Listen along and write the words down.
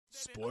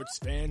Sports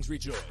fans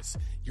rejoice.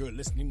 You're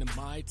listening to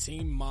My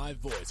Team, My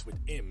Voice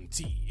with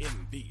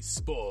MTMV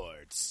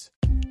Sports.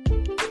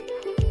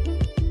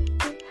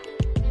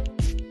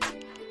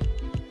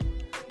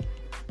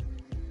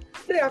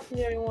 Good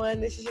afternoon,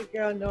 everyone. This is your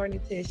girl, Nora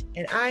Natish,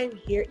 and I'm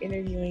here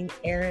interviewing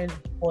Aaron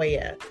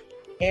Hoya.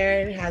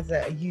 Aaron has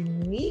a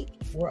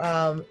unique view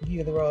of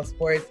the world of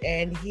sports,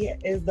 and he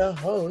is the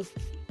host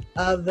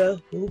of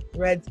the Hoop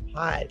Threads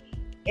Pod.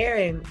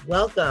 Aaron,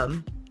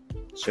 welcome.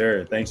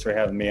 Sure. Thanks for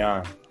having me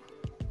on.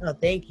 Oh,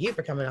 thank you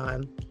for coming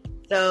on.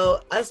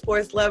 So, us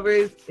sports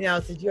lovers,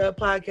 since you have a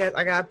podcast,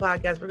 I got a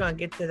podcast, we're going to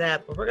get to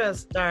that, but we're going to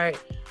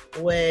start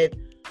with,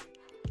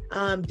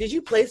 did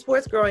you play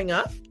sports growing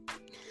up?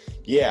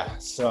 Yeah.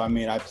 So,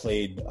 I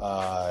played,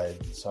 I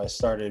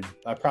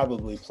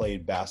probably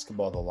played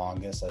basketball the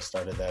longest. I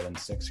started that in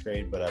 6th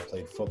grade, but I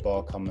played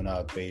football coming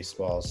up,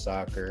 baseball,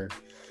 soccer,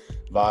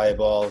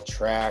 volleyball,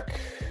 track,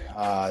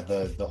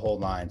 the whole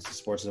nine. So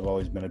sports have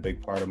always been a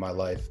big part of my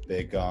life,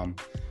 big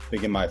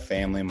in my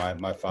family.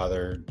 My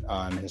father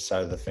on his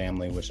side of the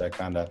family, which I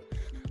kind of,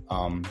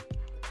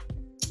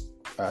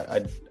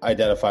 I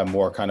identify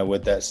more kind of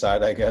with that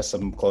side, I guess.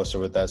 I'm closer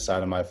with that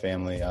side of my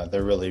family.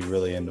 They're really,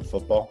 really into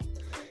football.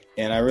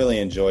 And I really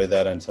enjoyed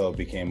that until it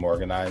became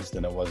organized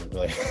and it wasn't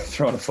really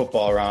throwing a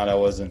football around. I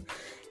wasn't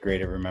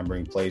great at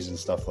remembering plays and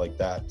stuff like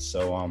that.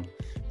 So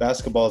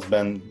basketball has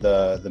been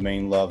the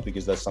main love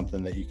because that's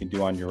something that you can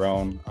do on your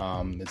own.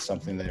 It's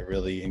something that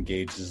really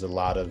engages a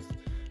lot of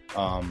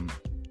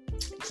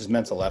just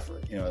mental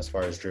effort, as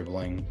far as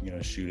dribbling,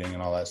 shooting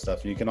and all that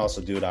stuff. And you can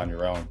also do it on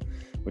your own,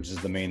 which is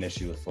the main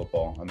issue with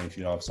football. If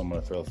you don't have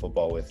someone to throw the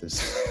football with,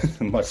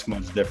 it's much,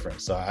 much different.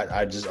 So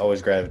I just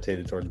always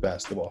gravitated towards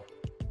basketball.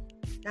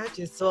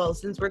 Gotcha. So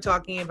since we're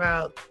talking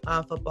about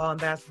football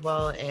and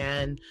basketball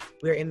and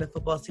we're in the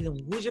football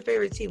season, who's your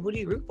favorite team? Who do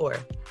you root for?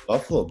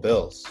 Buffalo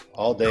Bills,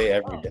 all day,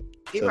 every day.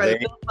 You're part of the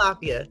Bills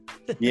Mafia.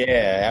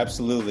 Yeah,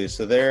 absolutely.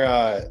 So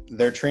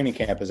their training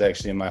camp is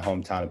actually in my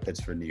hometown of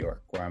Pittsford, New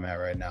York, where I'm at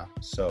right now.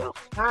 So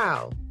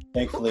wow.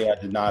 Thankfully, I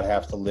did not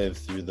have to live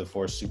through the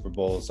 4 Super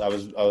Bowls. I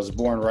was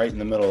born right in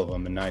the middle of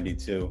them in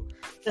 '92,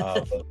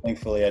 but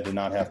thankfully I did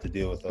not have to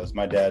deal with those.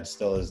 My dad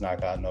still has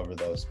not gotten over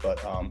those,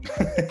 but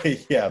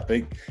yeah,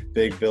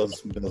 big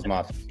Bills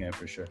Mafia fan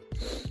for sure.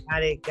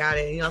 Got it.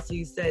 And also,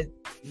 you said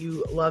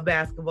you love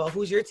basketball.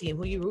 Who's your team?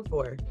 Who you root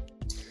for?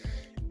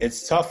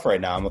 It's tough right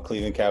now. I'm a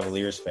Cleveland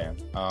Cavaliers fan.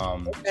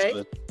 Okay.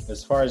 So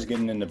as far as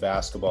getting into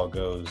basketball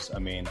goes,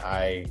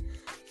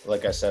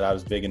 like I said, I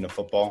was big into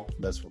football.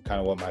 That's kind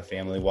of what my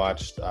family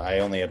watched. I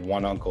only had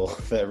one uncle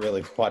that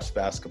really watched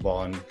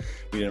basketball, and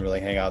we didn't really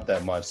hang out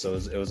that much. So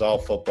it was all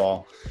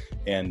football.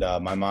 And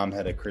my mom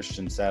had a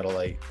Christian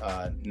satellite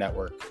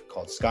network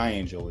called Sky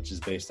Angel, which is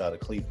based out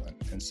of Cleveland.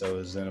 And so it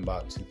was in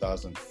about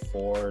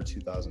 2004,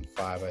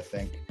 2005, I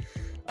think.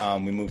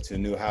 We moved to a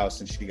new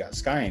house, and she got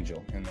Sky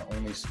Angel. And the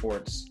only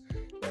sports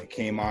that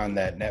came on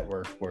that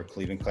network were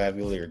Cleveland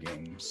Cavalier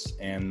games,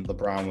 and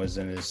LeBron was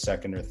in his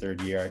 2nd or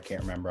 3rd year. I can't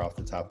remember off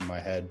the top of my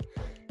head.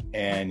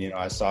 And,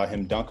 I saw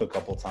him dunk a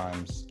couple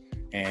times,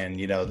 and,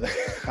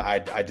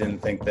 I didn't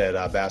think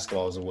that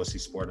basketball was a wussy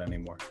sport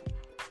anymore.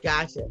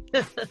 Gotcha.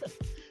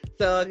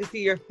 So I can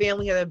see your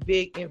family had a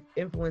big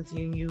influence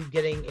in you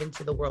getting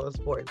into the world of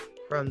sports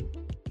from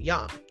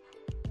young.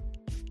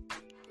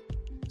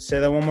 Say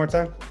that one more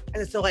time.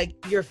 And so,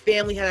 your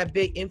family had a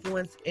big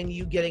influence in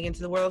you getting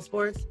into the world of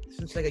sports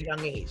since a young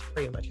age,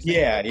 pretty much.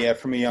 Yeah.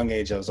 From a young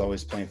age, I was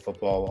always playing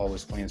football,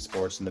 always playing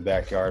sports in the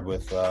backyard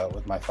with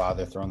my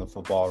father, throwing the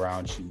football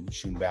around,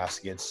 shooting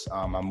baskets.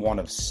 I'm one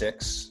of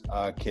 6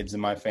 kids in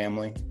my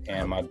family,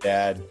 and my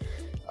dad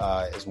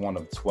is one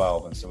of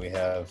 12, and so we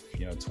have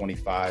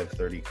 25,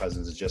 30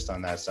 cousins just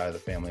on that side of the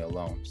family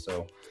alone.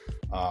 So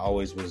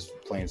always was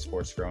playing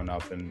sports growing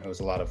up, and it was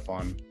a lot of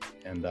fun,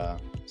 and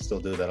still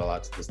do that a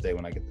lot to this day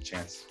when I get the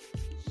chance.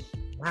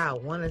 Wow,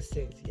 1 of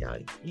 6. Yeah,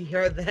 you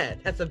heard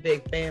that. That's a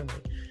big family.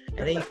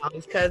 And then all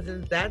these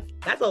cousins,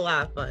 that's a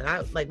lot of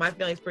fun. My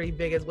family's pretty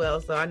big as well,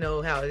 so I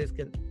know how it is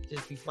can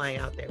just be flying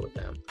out there with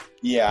them.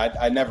 Yeah,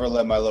 I never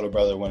let my little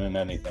brother win in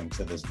anything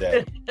to this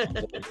day. I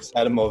just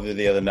had him over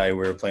the other night.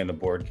 We were playing a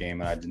board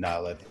game, and I did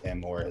not let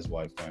him or his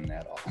wife win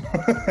at all.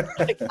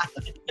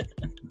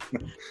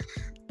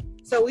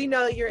 So we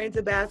know you're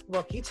into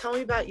basketball. Can you tell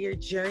me about your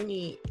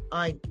journey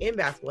in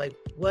basketball?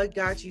 What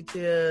got you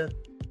to?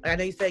 I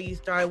know you said you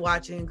started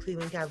watching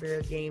Cleveland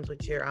Cavalier games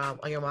with your on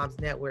your mom's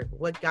network.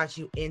 What got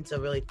you into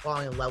really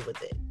falling in love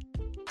with it?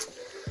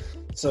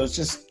 So it's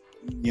just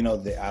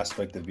the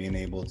aspect of being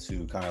able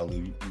to kind of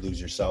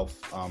lose yourself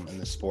in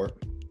the sport.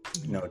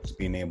 Just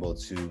being able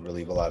to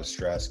relieve a lot of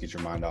stress, get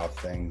your mind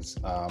off things.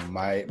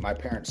 My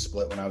parents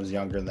split when I was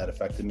younger, and that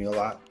affected me a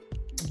lot.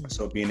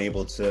 So being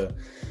able to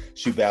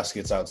shoot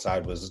baskets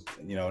outside was,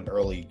 an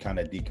early kind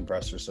of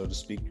decompressor, so to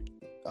speak.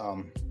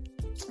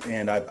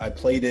 And I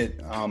played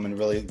it and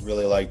really,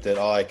 really liked it.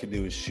 All I could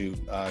do was shoot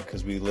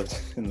because we lived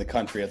in the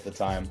country at the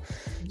time.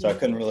 So I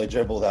couldn't really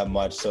dribble that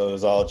much. So it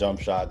was all jump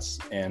shots,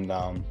 and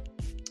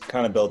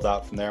kind of built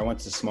out from there. I went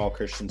to small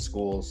Christian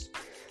schools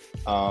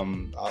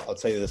I'll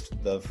tell you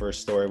the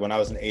first story. When I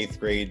was in 8th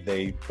grade,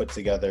 they put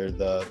together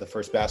the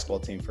first basketball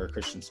team for a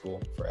Christian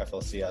school for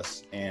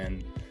FLCS,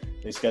 and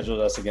they scheduled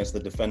us against the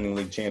defending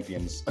league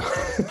champions.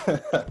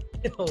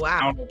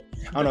 Wow.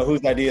 I don't know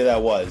whose idea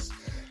that was.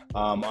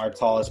 Our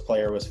tallest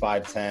player was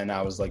 5'10".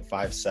 I was like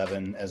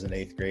 5'7" as an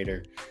 8th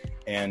grader.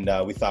 And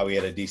we thought we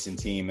had a decent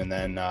team. And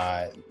then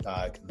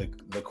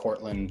the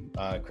Cortland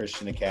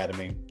Christian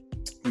Academy,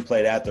 we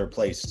played at their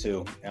place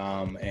too.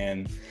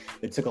 And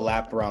they took a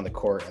lap around the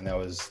court, and that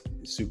was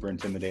super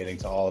intimidating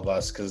to all of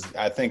us because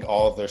I think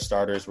all of their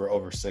starters were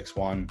over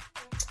 6'1".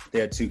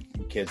 They had 2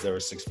 kids that were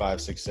 6'5",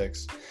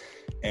 6'6".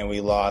 And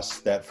we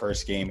lost that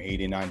first game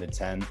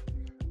 89-10.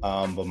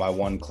 But my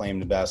one claim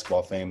to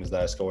basketball fame is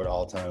that I scored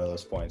all 10 of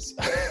those points.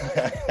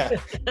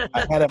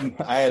 I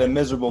had a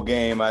miserable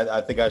game.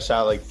 I think I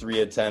shot like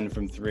 3 of 10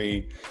 from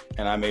 3,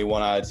 and I made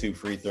 1 out of 2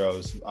 free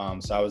throws.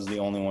 So I was the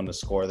only one to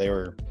score.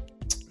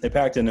 They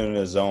packed it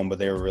into a zone, but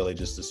they were really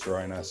just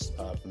destroying us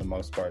for the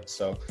most part.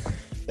 So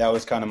that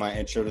was kind of my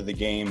intro to the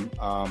game.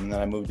 And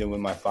then I moved in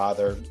with my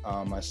father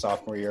my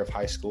sophomore year of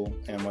high school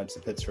and went to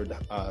Pittsford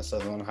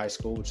Sutherland High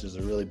School, which is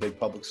a really big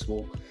public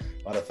school,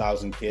 about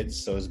 1,000 kids.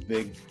 So it was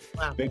big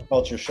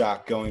culture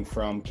shock going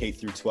from K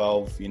through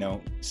 12,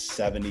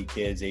 70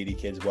 kids, 80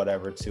 kids,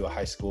 whatever, to a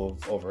high school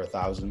of over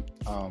 1,000.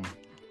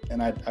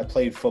 And I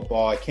played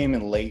football. I came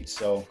in late,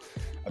 so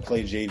I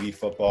played JV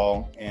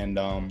football and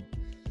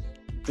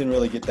didn't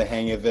really get the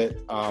hang of it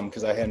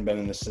because I hadn't been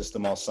in the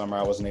system all summer.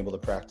 I wasn't able to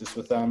practice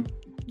with them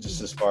just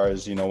as far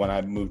as, when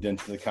I moved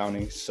into the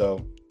county.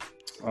 So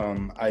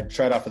I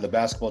tried out for the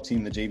basketball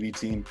team, the JV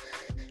team,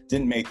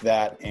 didn't make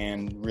that,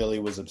 and really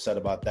was upset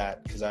about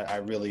that because I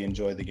really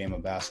enjoyed the game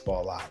of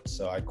basketball a lot.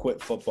 So I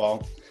quit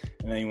football.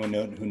 And anyone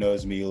who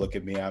knows me, you look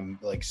at me, I'm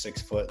like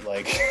 6 foot,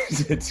 like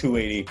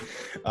 280.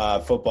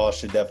 Football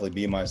should definitely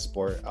be my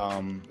sport.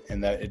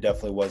 And that it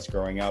definitely was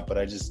growing up, but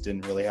I just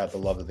didn't really have the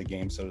love of the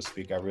game, so to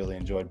speak. I really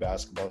enjoyed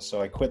basketball.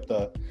 So I quit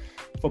the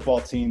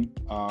football team.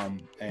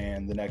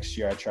 And the next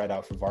year I tried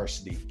out for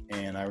varsity.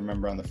 And I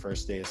remember on the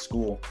first day of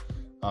school,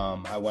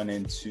 I went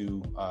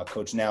into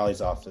Coach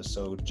Nally's office.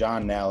 So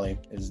John Nally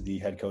is the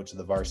head coach of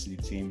the varsity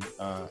team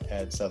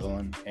at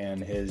Sutherland,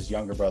 and his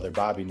younger brother,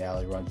 Bobby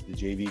Nally, runs the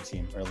JV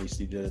team, or at least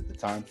he did at the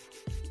time.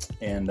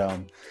 And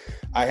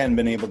I hadn't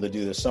been able to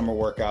do the summer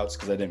workouts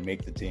because I didn't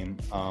make the team.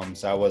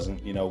 So I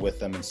wasn't, with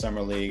them in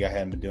summer league. I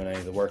hadn't been doing any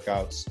of the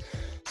workouts.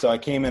 So I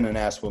came in and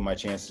asked what my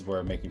chances were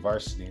of making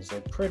varsity. He's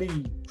like,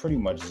 pretty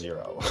much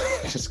zero,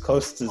 just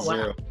close to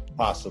zero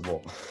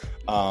possible.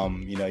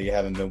 You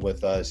haven't been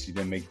with us, you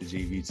didn't make the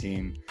JV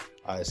team.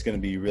 It's going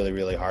to be really,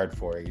 really hard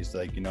for you. He's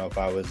like, if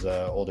I was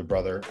an older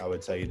brother, I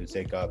would tell you to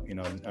take up,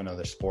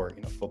 another sport,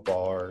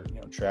 football or,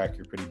 track.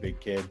 You're a pretty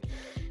big kid.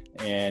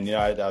 And,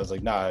 I was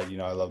like, nah,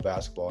 I love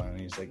basketball. And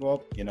he's like,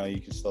 well, you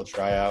can still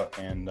try out.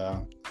 And,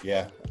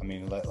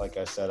 like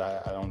I said,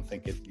 I don't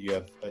think you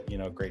have,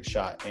 a great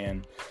shot.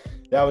 And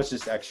that was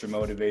just extra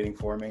motivating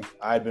for me.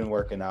 I'd been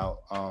working out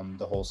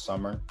the whole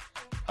summer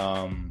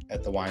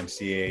at the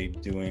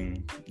YMCA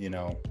doing,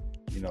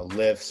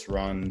 lifts,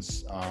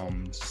 runs,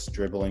 just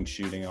dribbling,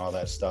 shooting, all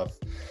that stuff.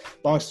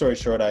 Long story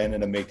short, I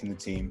ended up making the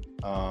team.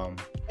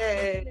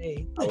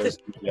 Hey. I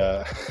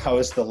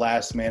was the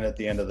last man at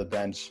the end of the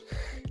bench,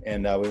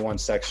 and we won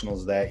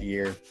sectionals that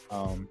year.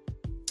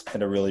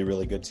 Had a really,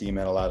 really good team.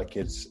 Had a lot of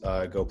kids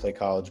go play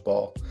college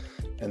ball.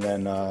 And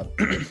then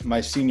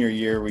my senior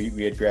year,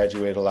 we had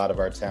graduated a lot of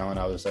our talent.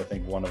 I was, I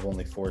think, one of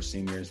only 4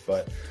 seniors,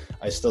 but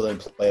I still didn't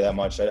play that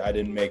much. I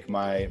didn't make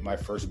my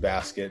first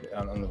basket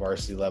on the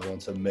varsity level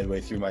until midway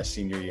through my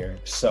senior year.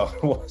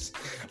 So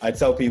I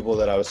tell people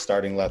that I was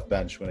starting left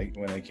bench when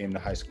it came to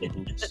high school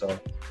hoops. So,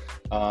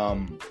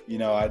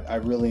 I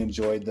really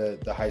enjoyed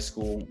the high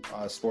school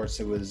sports.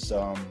 It was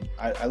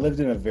I lived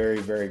in a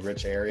very, very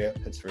rich area.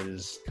 Pittsford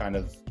is kind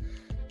of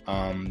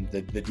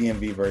the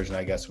DMV version,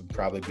 I guess, would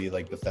probably be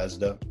like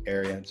Bethesda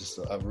area, just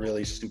a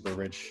really super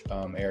rich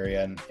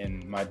area.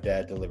 And my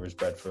dad delivers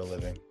bread for a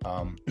living.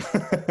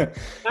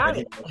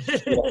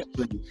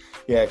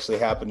 He actually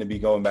happened to be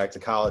going back to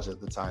college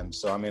at the time.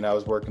 So, I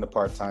was working a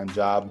part-time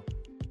job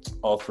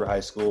all through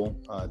high school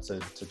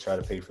to try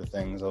to pay for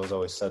things. I was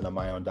always setting up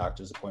my own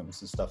doctor's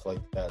appointments and stuff like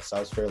that. So I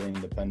was fairly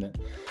independent.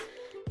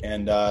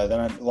 And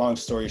then, long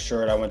story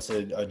short, I went to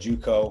a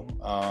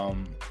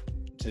JUCO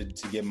to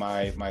get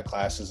my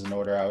classes in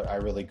order. I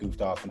really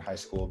goofed off in high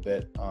school a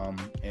bit,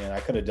 and I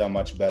could have done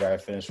much better. I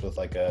finished with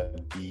like a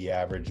B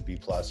average, B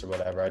plus or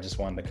whatever. I just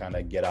wanted to kind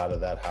of get out of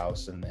that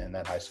house and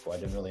that high school. I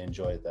didn't really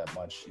enjoy it that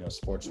much.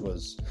 Sports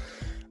was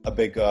a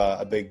big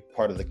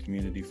part of the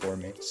community for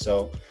me.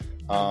 So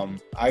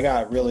I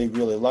got really,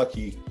 really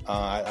lucky.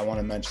 I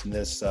want to mention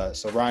this.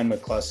 So Ryan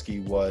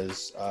McCluskey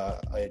was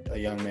a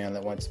young man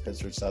that went to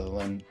Pittsford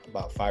Sutherland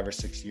about 5 or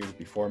 6 years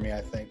before me, I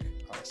think,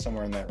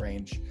 somewhere in that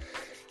range.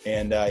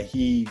 And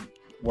he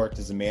worked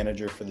as a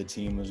manager for the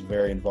team, was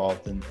very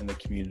involved in the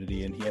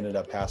community, and he ended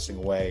up passing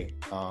away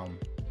from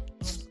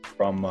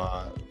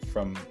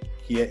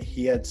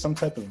he had some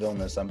type of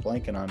illness. I'm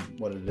blanking on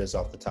what it is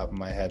off the top of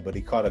my head, but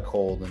he caught a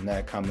cold, and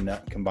that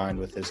combined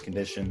with his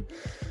condition,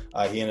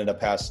 he ended up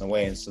passing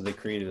away. And so they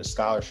created a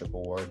scholarship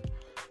award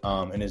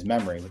in his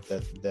memory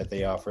that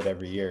they offered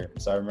every year.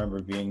 So I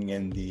remember being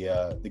in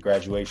the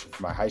graduation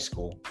for my high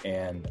school,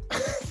 and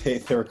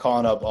they were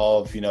calling up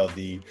all of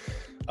the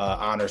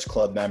honors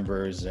club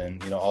members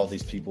and all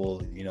these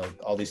people,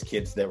 all these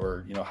kids that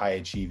were high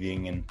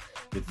achieving and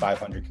did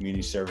 500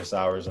 community service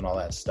hours and all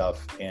that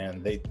stuff,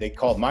 and they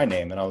called my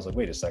name, and I was like,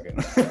 wait a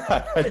second.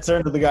 I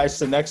turned to the guy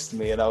sitting next to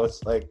me, and I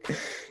was like,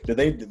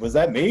 was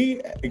that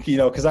me?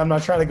 Because I'm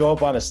not trying to go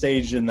up on a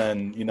stage and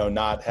then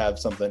not have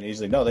something.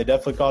 He's like, no, they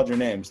definitely called your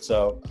name.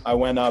 So I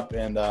went up,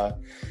 and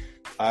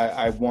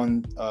I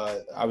won.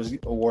 I was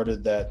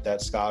awarded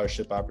that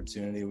scholarship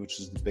opportunity, which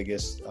is the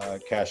biggest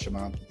cash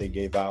amount that they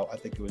gave out. I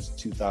think it was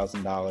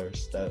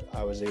 $2,000 that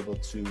I was able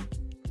to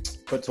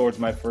put towards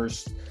my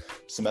first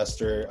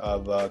semester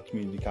of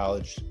community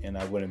college, and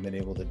I wouldn't have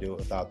been able to do it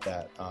without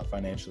that,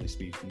 financially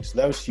speaking. So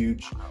that was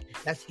huge.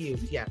 That's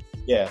huge. Yeah.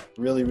 Yeah,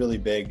 really, really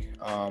big.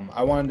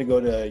 I wanted to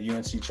go to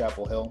UNC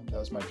Chapel Hill. That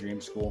was my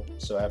dream school.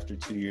 So after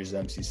 2 years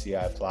at MCC,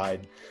 I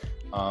applied.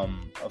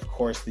 Of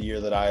course, the year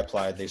that I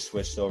applied, they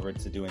switched over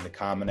to doing the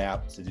Common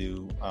App to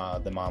do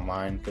them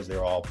online, because they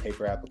were all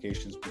paper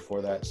applications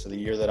before that. So the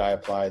year that I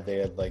applied, they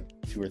had like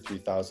 2,000 or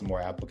 3,000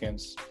 more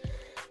applicants,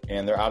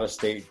 and their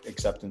out-of-state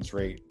acceptance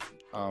rate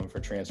for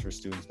transfer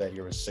students that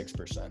year was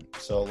 6%.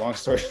 So long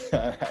story,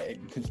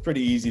 it's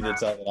pretty easy to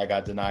tell that I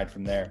got denied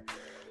from there.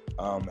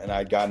 And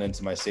I'd gotten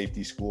into my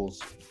safety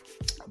schools,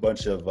 a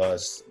bunch of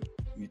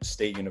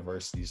state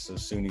universities, so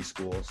SUNY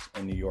schools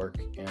in New York,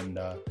 and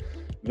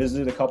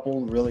visited a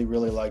couple.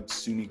 Really liked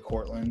SUNY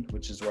Cortland,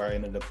 which is where I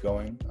ended up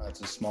going.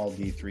 It's a small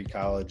D3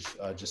 college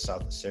just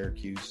south of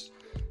Syracuse.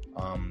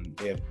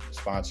 They have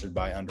sponsored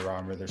by Under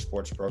Armour. Their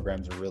sports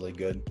programs are really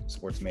good.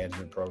 Sports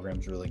management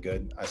programs really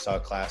good. I saw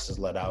classes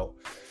let out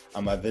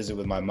on my visit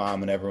with my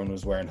mom, and everyone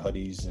was wearing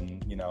hoodies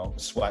and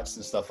sweats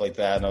and stuff like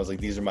that. And I was like,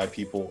 these are my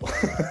people.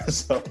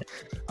 So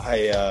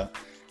I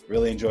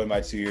really enjoyed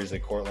my 2 years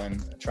at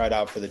Cortland. I tried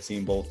out for the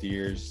team both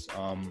years.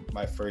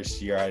 My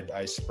first year,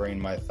 I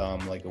sprained my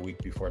thumb like a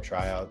week before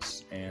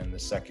tryouts. And the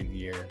second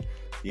year,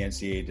 the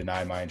NCAA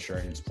denied my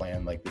insurance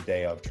plan like the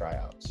day of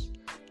tryouts.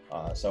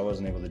 So I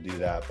wasn't able to do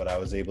that, but I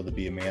was able to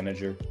be a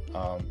manager.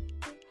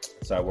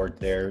 So I worked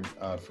there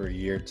for a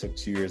year, took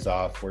 2 years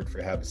off, worked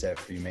for Habitat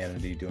for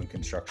Humanity doing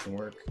construction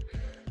work.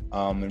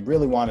 And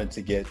really wanted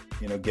to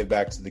give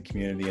back to the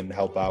community and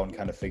help out and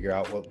kind of figure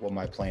out what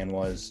my plan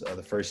was.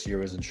 The first year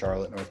was in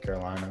Charlotte, North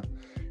Carolina,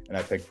 and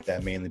I picked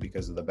that mainly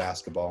because of the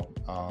basketball.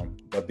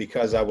 But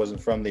because I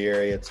wasn't from the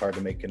area, it's hard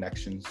to make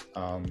connections,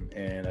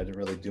 and I didn't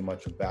really do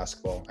much with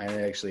basketball. I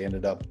actually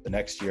ended up the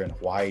next year in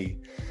Hawaii,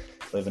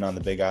 living on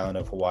the big island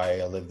of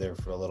Hawaii. I lived there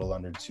for a little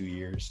under 2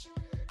 years.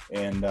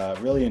 And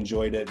really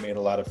enjoyed it, made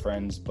a lot of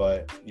friends,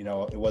 but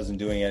it wasn't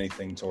doing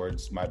anything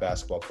towards my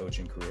basketball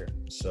coaching career.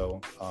 So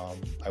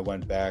I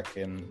went back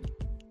and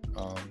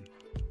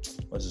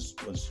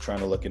was trying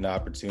to look into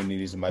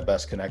opportunities, and my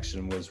best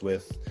connection was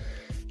with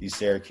the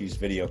Syracuse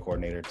video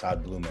coordinator,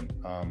 Todd Blumen,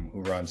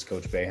 who runs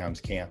Coach Boeheim's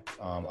camp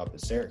up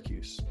at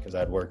Syracuse, because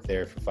I'd worked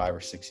there for 5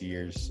 or 6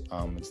 years.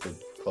 It's the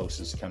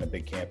closest kind of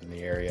big camp in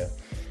the area.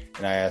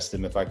 And I asked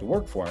him if I could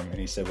work for him, and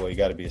he said, well, you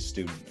got to be a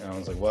student. And I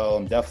was like, well,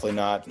 I'm definitely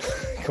not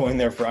going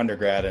there for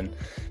undergrad and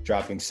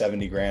dropping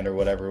 $70,000 or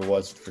whatever it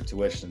was for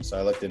tuition. So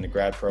I looked into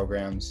grad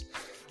programs.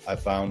 I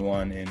found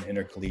one in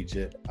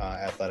intercollegiate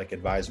athletic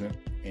advisement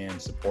and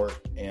support,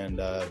 and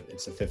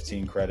it's a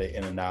 15 credit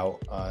in and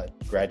out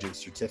graduate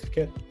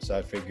certificate. So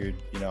I figured,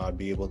 I'd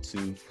be able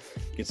to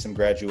get some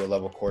graduate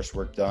level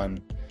coursework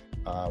done,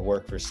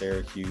 work for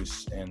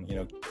Syracuse, and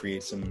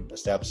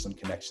establish some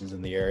connections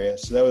in the area.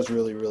 So that was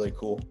really, really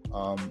cool.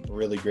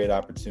 Really great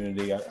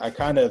opportunity. I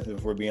kind of,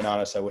 if we're being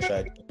honest, I wish I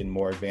had taken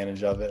more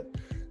advantage of it.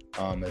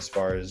 As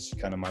far as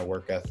kind of my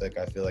work ethic,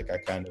 I feel like I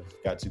kind of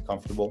got too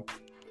comfortable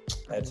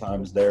at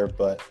times there,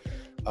 but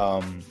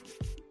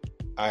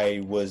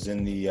I was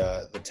in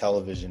the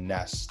television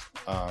nest.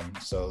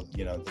 So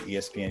the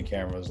ESPN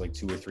camera was like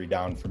 2 or 3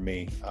 down from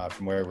me,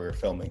 from where we were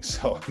filming.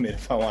 So I mean,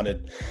 if I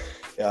wanted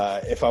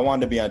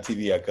to be on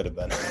TV, I could have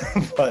been.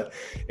 But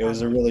it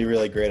was a really,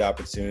 really great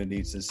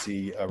opportunity to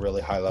see a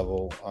really high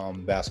level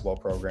basketball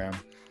program.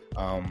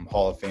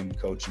 Hall of Fame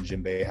coach and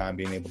Jim Boeheim,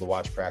 being able to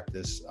watch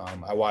practice.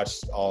 I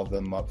watched all of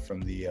them up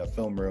from the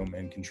film room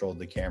and controlled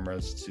the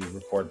cameras to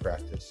record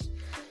practice.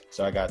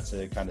 So I got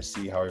to kind of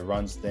see how he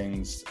runs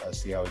things,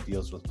 see how he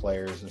deals with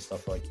players and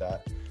stuff like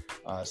that.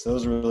 So it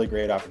was a really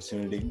great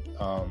opportunity.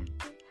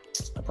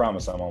 I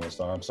promise I'm almost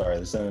done. I'm sorry.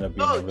 This ended up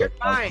being a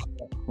really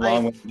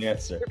long-winded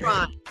answer. You're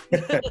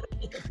fine.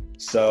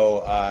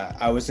 So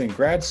I was in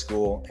grad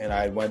school, and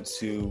I went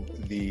to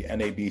the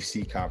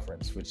NABC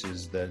conference, which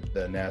is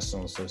the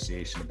National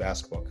Association of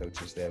Basketball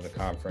Coaches. They have a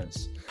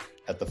conference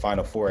at the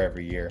Final Four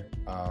every year.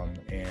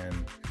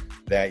 And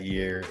that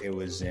year it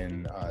was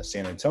in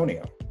San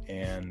Antonio,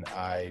 and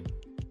I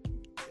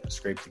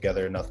scraped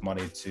together enough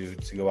money to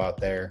go out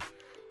there.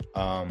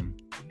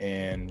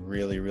 and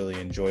really, really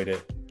enjoyed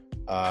it.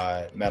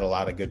 Met a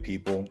lot of good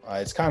people.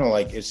 It's kind of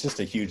like, it's just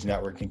a huge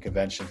networking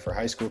convention for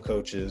high school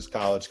coaches,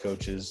 college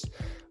coaches.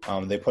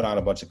 They put on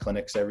a bunch of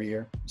clinics every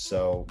year.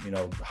 So,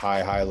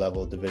 high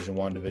level Division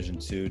I, Division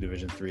II,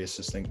 Division III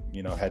assistant,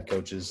 head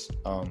coaches,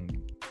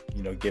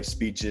 give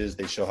speeches.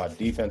 They show how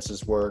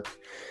defenses work.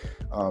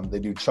 They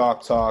do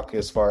chalk talk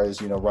as far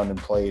as, running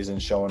plays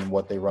and showing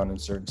what they run in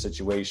certain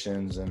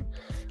situations and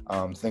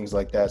things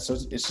like that. So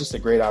it's just a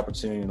great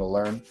opportunity to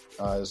learn.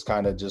 It's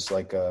kind of just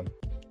like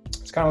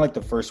it's kind of like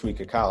the first week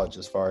of college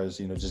as far as,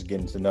 just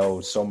getting to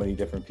know so many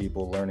different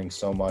people, learning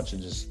so much,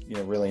 and just,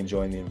 really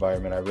enjoying the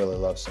environment. I really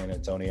love San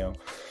Antonio.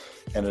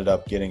 Ended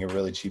up getting a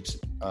really cheap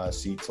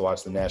seat to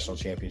watch the national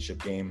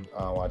championship game,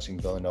 watching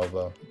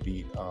Villanova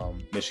beat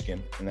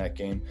Michigan in that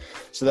game.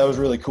 So that was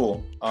really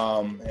cool.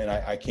 And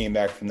I came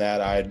back from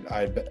that.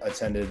 I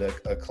attended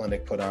a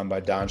clinic put on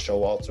by Don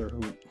Showalter,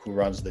 who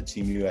runs the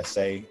Team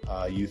USA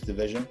youth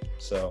division.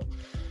 So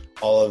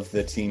all of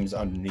the teams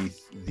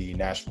underneath the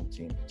national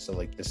team. So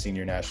like the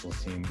senior national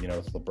team,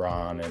 with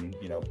LeBron and,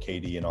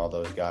 KD and all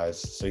those guys.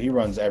 So he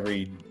runs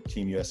every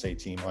Team USA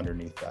team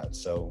underneath that.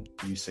 So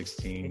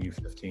U16,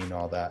 U15,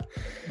 all that.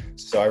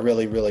 So I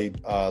really, really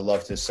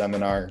loved his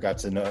seminar, got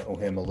to know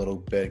him a little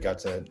bit, got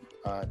to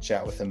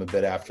chat with him a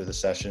bit after the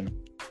session.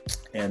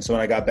 And so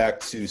when I got back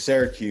to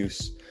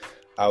Syracuse,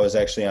 I was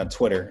actually on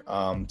Twitter.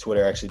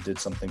 Twitter actually did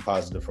something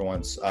positive for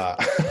once.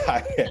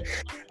 I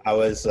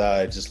was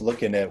just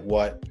looking at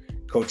what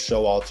Coach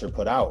Showalter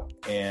put out,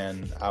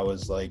 and I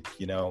was like,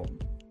 he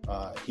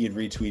had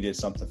retweeted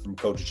something from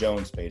Coach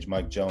Jones' page,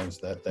 Mike Jones,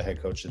 the head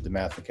coach at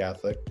DeMatha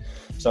Catholic.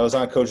 So I was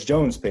on Coach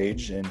Jones'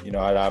 page, and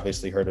I'd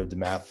obviously heard of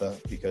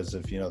DeMatha because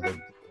of the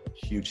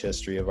huge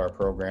history of our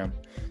program,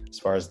 as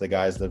far as the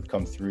guys that have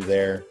come through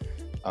there,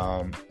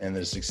 and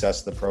the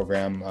success of the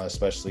program,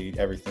 especially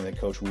everything that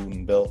Coach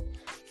Wooten built,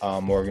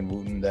 Morgan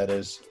Wooten, that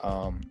is.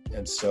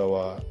 And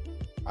so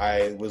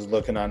I was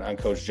looking on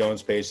Coach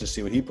Jones' page to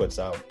see what he puts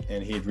out,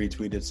 and he had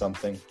retweeted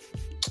something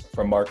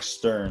from Mark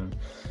Stern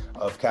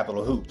of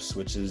Capital Hoops,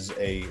 which is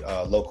a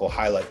local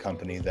highlight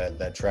company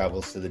that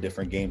travels to the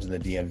different games in the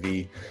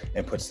DMV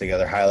and puts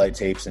together highlight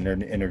tapes and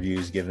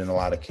interviews, giving a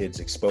lot of kids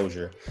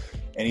exposure.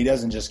 And he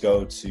doesn't just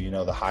go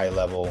to, the high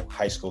level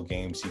high school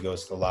games. He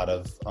goes to a lot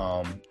of,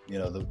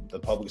 the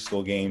public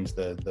school games,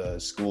 the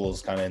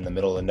schools kind of in the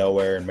middle of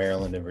nowhere in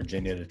Maryland and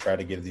Virginia to try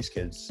to give these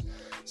kids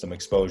some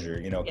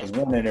exposure, because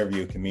one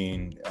interview can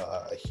mean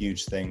a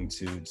huge thing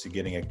to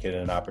getting a kid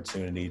an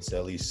opportunity to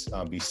at least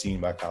be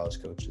seen by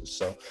college coaches.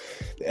 So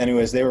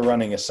anyways, they were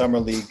running a summer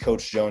league.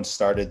 Coach Jones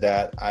started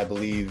that, I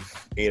believe,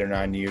 8 or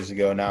 9 years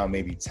ago now,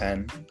 maybe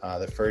 10.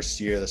 The first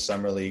year of the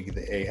summer league,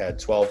 they had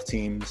 12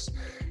 teams.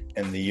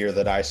 And the year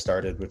that I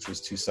started, which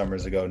was 2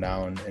 summers ago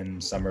now,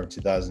 in summer of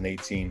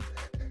 2018,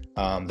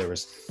 there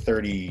was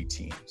 30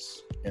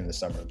 teams in the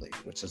summer league,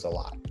 which is a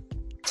lot.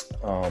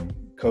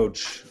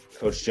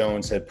 Coach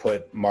Jones had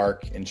put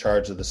Mark in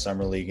charge of the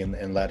summer league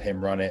and let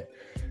him run it.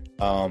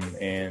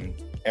 And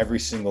every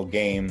single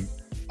game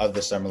of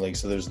the summer league,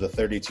 so there's the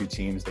 32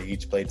 teams, they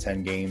each played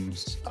 10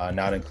 games,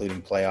 not including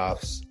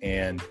playoffs.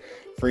 And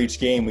for each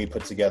game, we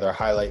put together a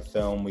highlight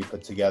film, we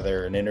put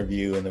together an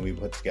interview, and then we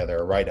put together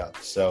a write-up.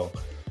 So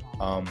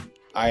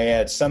I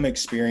had some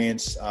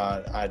experience.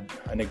 I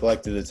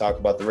neglected to talk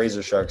about the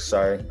Razor Sharks,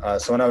 sorry.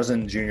 So when I was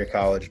in junior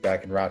college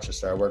back in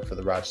Rochester, I worked for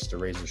the Rochester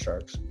Razor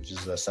Sharks, which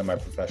is a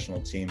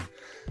semi-professional team,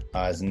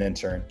 as an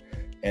intern.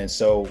 And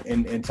so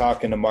in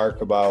talking to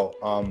Mark about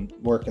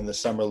working the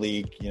summer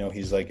league,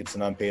 he's like, it's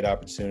an unpaid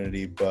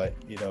opportunity, but,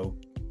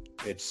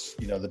 it's,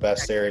 the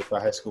best area for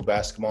high school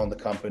basketball in the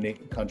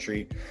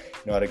country,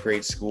 at a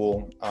great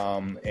school.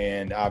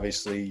 And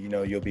obviously,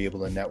 you'll be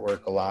able to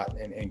network a lot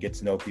and get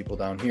to know people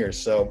down here.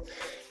 So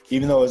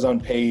even though it was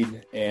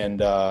unpaid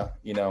and,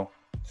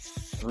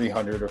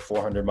 300 or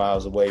 400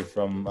 miles away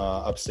from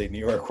upstate New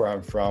York, where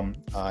I'm from,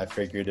 I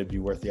figured it'd be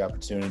worth the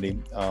opportunity.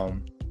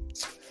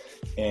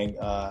 And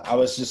I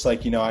was just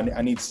like,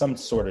 I need some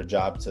sort of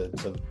job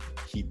to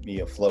keep me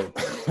afloat.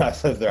 I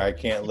live there. I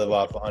can't live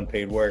off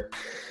unpaid work.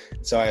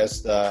 So I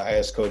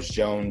asked Coach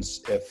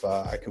Jones if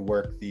I could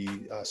work the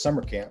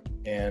summer camp,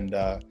 and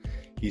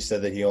he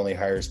said that he only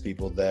hires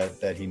people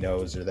that he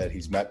knows or that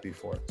he's met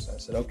before. So I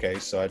said, okay.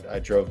 So I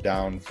drove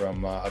down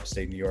from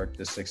upstate New York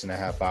to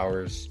 6.5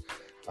 hours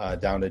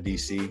down to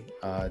DC,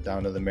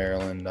 down to the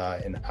Maryland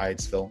in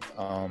Hyattsville.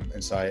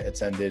 And so I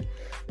attended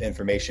the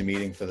information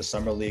meeting for the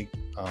summer league.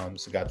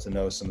 So got to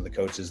know some of the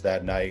coaches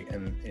that night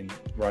and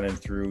running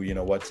through,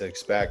 what to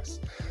expect.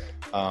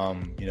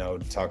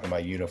 Talking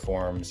about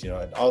uniforms,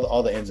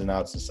 all the ins and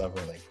outs of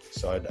summer league.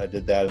 So I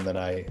did that, and then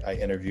I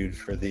interviewed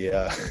for the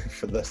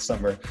for the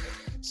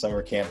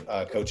summer camp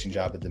coaching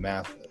job at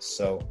DeMatha.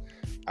 So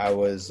I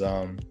was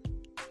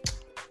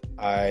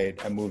I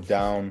moved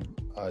down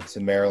to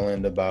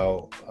Maryland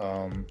about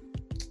I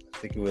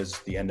think it was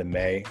the end of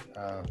May,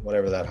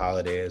 whatever that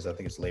holiday is. I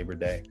think it's Labor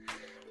Day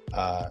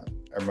or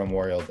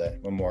Memorial Day.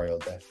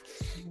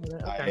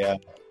 Okay.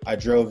 I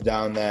drove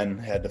down then,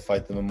 had to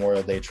fight the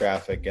Memorial Day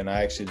traffic, and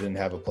I actually didn't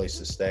have a place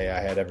to stay.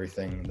 I had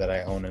everything that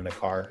I own in a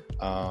car,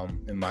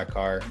 in my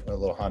car, a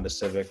little Honda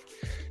Civic.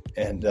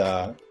 And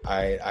I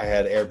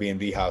had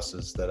Airbnb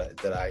houses that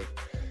I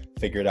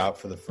figured out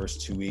for the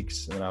first 2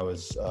 weeks. And I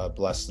was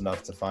blessed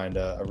enough to find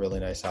a really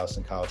nice house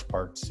in College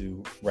Park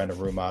to rent a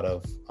room out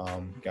of.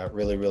 Got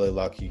really, really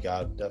lucky.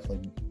 God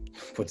definitely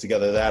put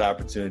together that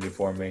opportunity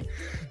for me.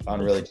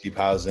 Found really cheap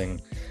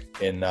housing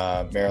in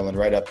Maryland,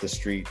 right up the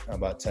street,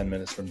 about 10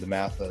 minutes from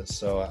DeMatha.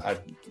 So I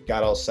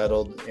got all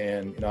settled,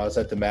 and I was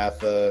at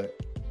DeMatha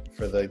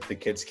for the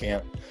kids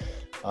camp.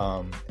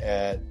 I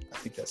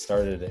think that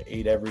started at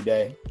 8 every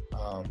day.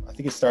 I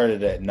think it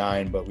started at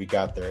 9, but we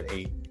got there at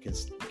 8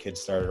 because the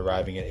kids started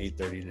arriving at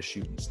 8:30 to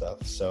shoot and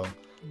stuff. So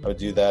I would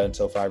do that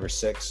until 5 or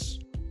 6,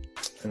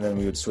 and then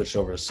we would switch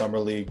over to summer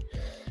league,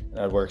 and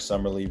I'd work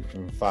summer league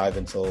from 5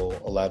 until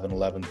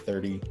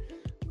 11:30.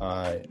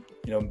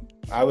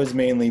 I was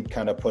mainly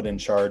kind of put in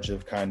charge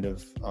of kind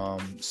of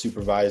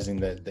supervising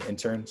the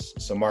interns.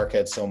 So Mark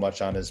had so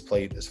much on his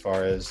plate as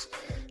far as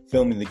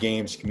filming the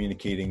games,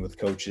 communicating with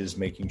coaches,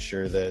 making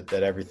sure that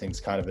everything's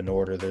kind of in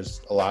order.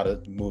 There's a lot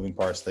of moving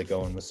parts that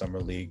go in with summer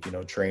league,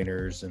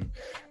 trainers and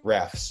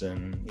refs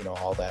and,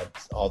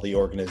 all the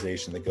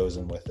organization that goes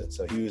in with it.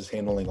 So he was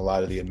handling a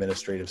lot of the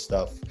administrative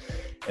stuff,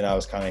 and I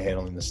was kind of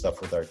handling the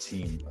stuff with our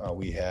team.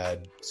 We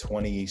had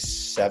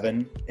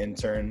 27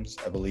 interns,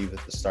 I believe,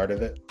 at the start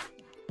of it.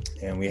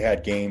 And we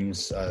had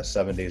games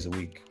 7 days a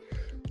week.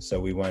 So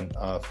we went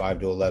 5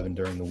 to 11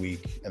 during the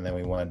week, and then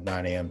we went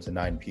 9 a.m. to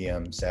 9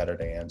 p.m.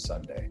 Saturday and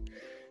Sunday.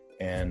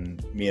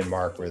 And me and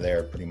Mark were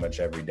there pretty much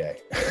every day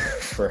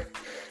for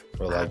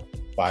like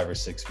 5 or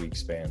 6 week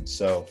span.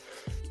 So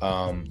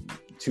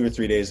 2 or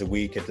 3 days a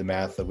week at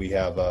DeMatha, we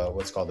have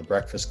what's called the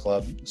Breakfast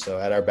Club. So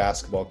at our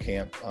basketball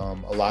camp,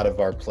 a lot of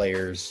our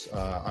players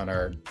on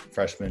our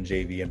freshman,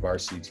 JV, and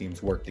varsity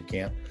teams work the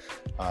camp.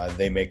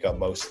 They make up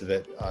most of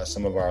it.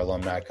 Some of our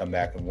alumni come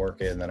back and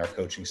work it, and then our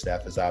coaching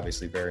staff is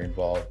obviously very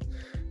involved.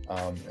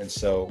 And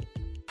so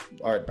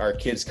our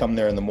kids come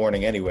there in the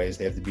morning anyways.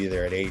 They have to be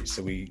there at 8.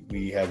 So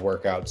we have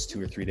workouts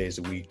 2 or 3 days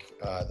a week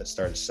that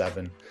start at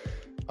 7.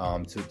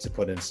 To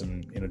put in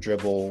some,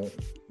 dribble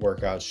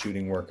workouts,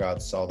 shooting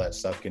workouts, all that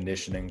stuff,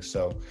 conditioning.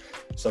 So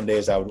some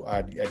days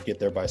I'd get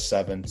there by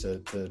 7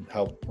 to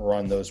help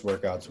run those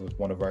workouts with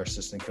one of our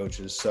assistant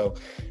coaches. So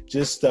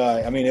just,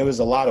 it was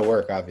a lot of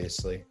work,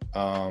 obviously,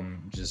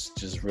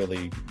 just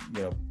really,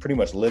 pretty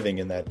much living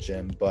in that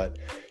gym, but,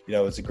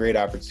 it's a great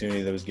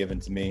opportunity that was given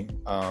to me.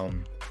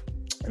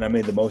 And I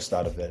made the most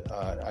out of it.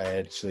 I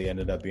actually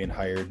ended up being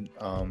hired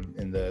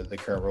in the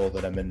current role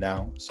that I'm in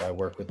now. So I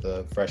work with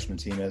the freshman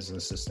team as an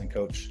assistant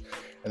coach,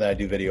 and then I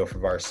do video for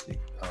varsity.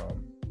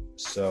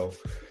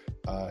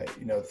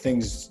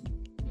 Things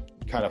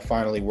kind of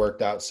finally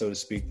worked out, so to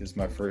speak. This is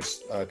my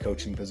first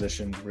coaching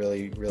position.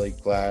 Really, really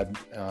glad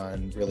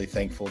and really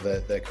thankful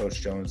that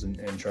Coach Jones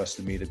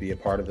entrusted me to be a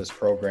part of this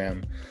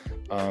program,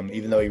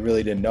 even though he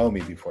really didn't know me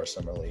before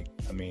Summer League.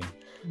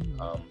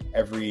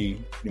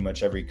 Pretty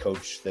much every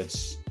coach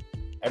that's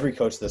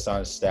on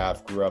his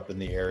staff grew up in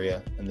the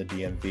area in the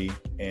DMV,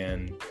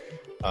 and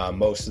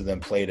most of them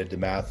played at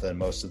DeMatha, and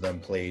most of them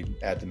played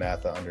at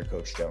DeMatha under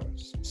Coach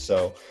Jones.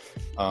 So,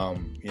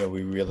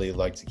 we really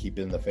like to keep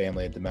it in the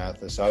family at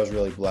DeMatha. So I was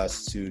really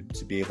blessed to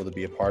be able to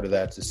be a part of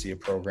that, to see a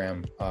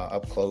program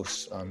up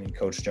close.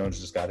 Coach Jones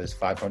just got his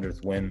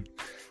 500th win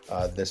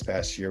this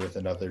past year with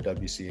another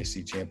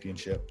WCAC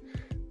championship.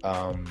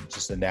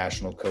 Just a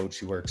national coach.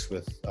 He works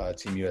with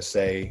Team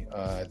USA.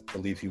 I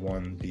believe he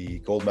won the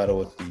gold medal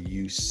with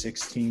the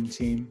U16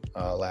 team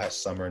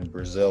last summer in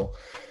Brazil.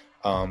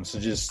 So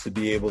just to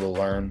be able to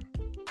learn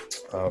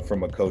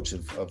from a coach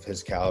of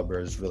his caliber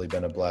has really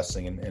been a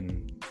blessing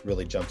and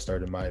really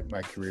jump-started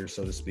my career,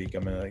 so to speak.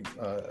 I'm in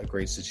a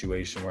great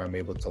situation where I'm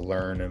able to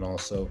learn and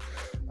also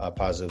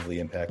positively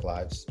impact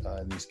lives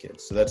in these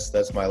kids. So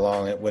that's my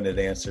long-winded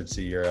answer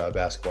to your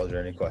basketball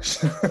journey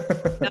question.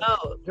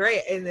 No,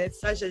 great. And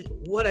it's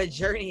what a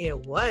journey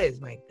it was.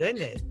 My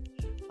goodness.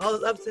 All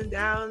those ups and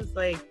downs.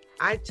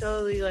 I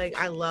totally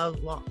I love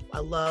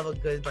a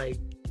good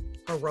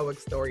heroic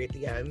story at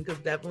the end, because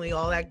definitely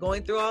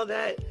going through all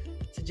that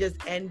to just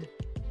end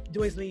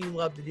doing something you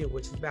love to do,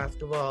 which is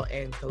basketball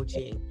and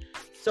coaching.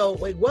 So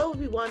what would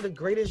be one of the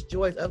greatest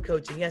joys of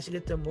coaching? Yes, you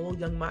get to mold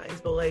young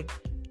minds, but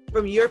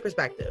from your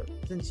perspective,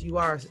 since you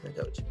are assistant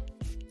coach.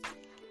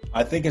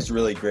 I think it's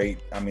really great.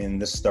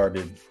 This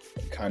started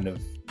kind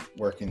of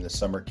working the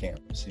summer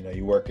camps.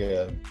 You work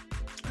a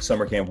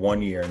summer camp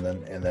 1 year, and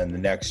then the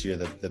next year,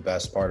 the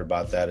best part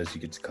about that is you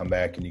get to come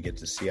back and you get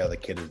to see how the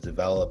kid has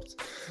developed,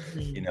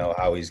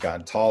 how he's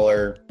gotten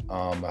taller,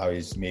 how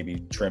he's maybe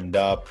trimmed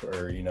up,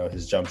 or,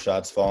 his jump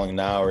shot's falling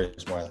now, or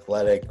he's more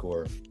athletic,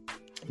 or,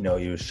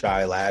 he was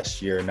shy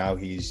last year. Now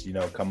he's,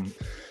 come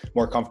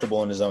more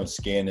comfortable in his own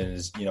skin and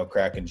is,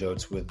 cracking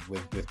jokes with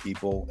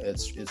people.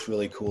 It's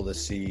really cool to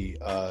see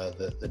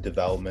the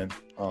development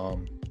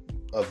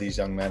of these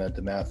young men at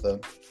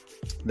DeMatha.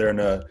 They're in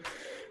a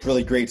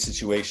really great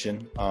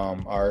situation.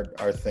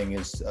 Our thing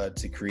is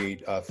to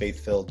create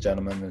faith-filled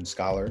gentlemen and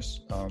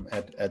scholars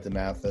at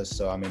DeMatha.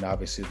 So I mean,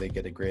 obviously they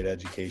get a great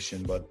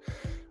education, but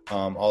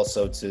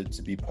also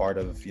to be part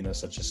of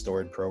such a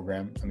storied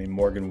program. I mean,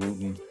 Morgan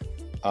Wooten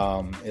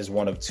is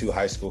one of 2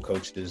 high school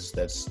coaches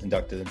that's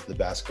inducted into the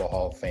Basketball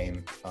Hall of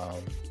Fame.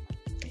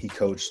 He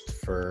coached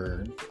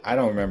for, I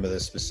don't remember the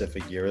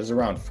specific year, it was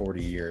around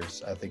 40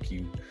 years. I think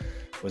he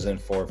was in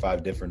 4 or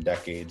 5 different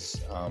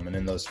decades. And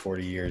in those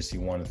 40 years, he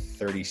won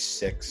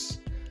 36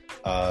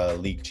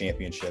 league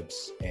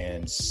championships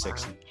and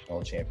 6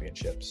 national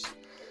championships.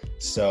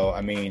 So,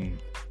 I mean,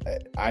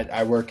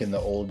 I work in the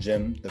old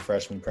gym, the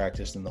freshman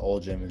practice in the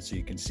old gym. And so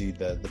you can see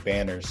the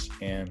banners,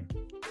 and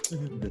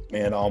this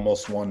man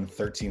almost won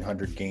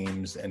 1,300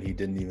 games and he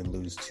didn't even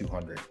lose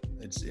 200.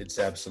 It's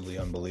absolutely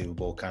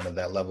unbelievable, kind of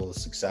that level of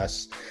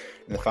success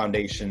and the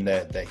foundation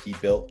that he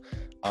built.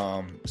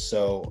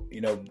 So,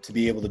 to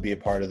be able to be a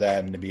part of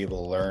that and to be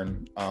able to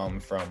learn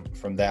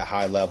from that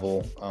high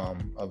level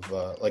of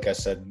like I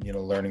said,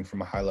 learning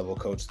from a high level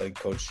coach like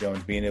Coach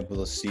Jones, being able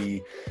to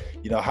see,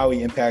 how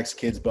he impacts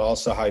kids, but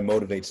also how he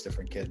motivates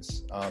different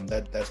kids.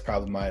 That's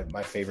probably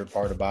my favorite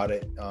part about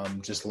it.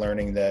 Just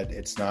learning that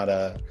it's not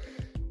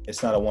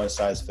a one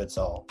size fits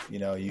all.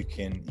 You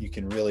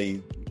can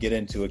really get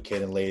into a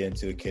kid and lay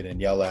into a kid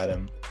and yell at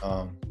him.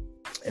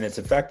 And it's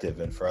effective.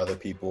 And for other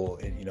people,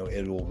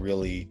 it will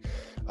really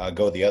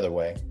go the other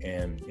way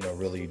and,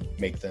 really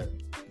make them,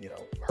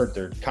 hurt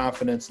their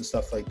confidence and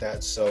stuff like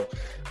that. So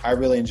I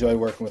really enjoy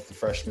working with the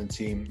freshman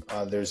team.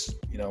 There's,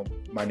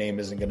 my name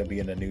isn't going to be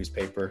in a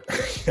newspaper.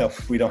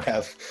 We don't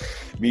have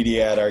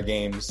media at our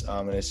games.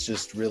 And it's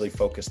just really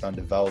focused on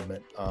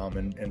development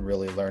and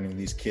really learning.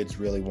 These kids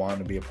really want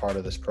to be a part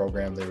of this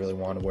program. They really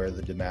want to wear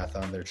the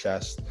DeMatha on their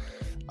chest.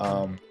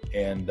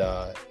 And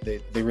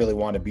they really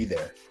want to be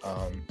there.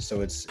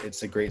 So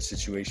it's a great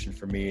situation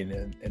for me.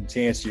 And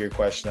to answer your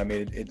question, I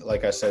mean, it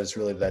like I said, it's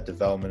really that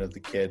development of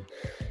the kid.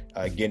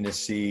 Getting to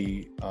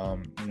see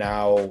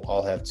now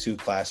I'll have 2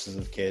 classes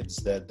of kids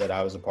that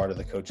I was a part of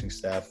the coaching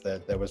staff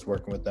that was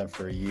working with them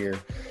for a year,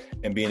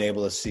 and being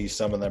able to see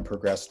some of them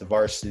progress to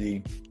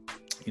varsity,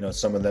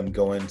 some of them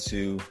go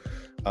into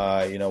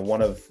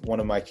one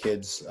of my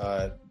kids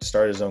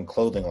started his own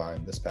clothing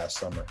line this past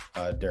summer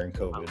during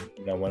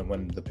COVID.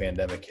 When the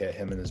pandemic hit,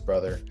 him and his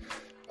brother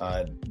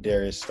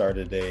Darius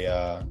started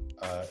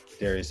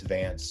Darius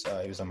Vance.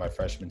 He was on my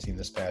freshman team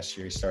this past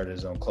year. He started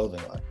his own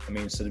clothing line. I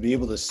mean, so to be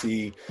able to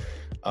see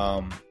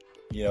a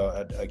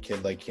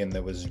kid like him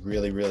that was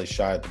really, really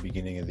shy at the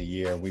beginning of the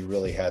year, we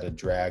really had to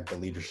drag the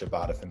leadership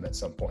out of him at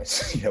some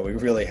points. We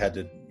really had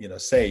to,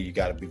 say, you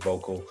got to be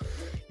vocal.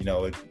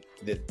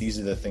 These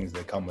are the things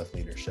that come with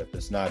leadership.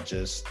 It's not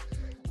just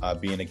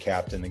being a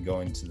captain and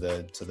going to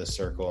the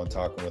circle and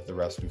talking with the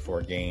rest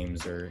before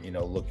games, or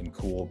looking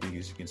cool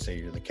because you can say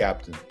you're the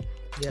captain.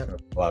 Yeah,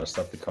 a lot of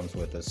stuff that comes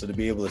with it. So to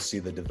be able to see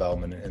the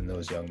development in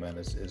those young men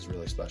is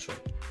really special.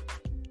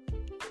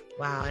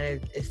 Wow,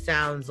 and it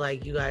sounds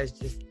like you guys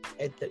just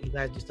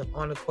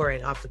on the court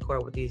and off the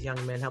court with these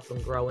young men, help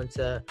them grow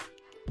into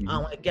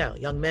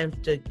young men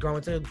to grow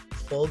into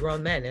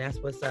full-grown men, and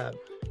that's what's up.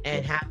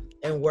 And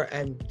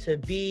and to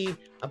be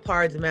a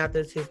part of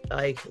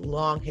DeMatha's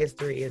long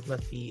history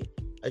must be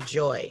a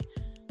joy.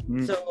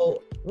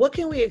 So what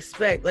can we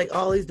expect,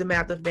 all these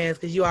DeMatha fans,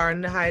 because you are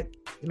in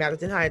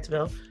DeMatha's in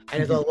Hyattsville, and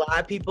there's a lot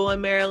of people in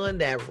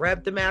Maryland that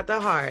rep DeMatha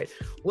hard.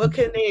 What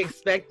can they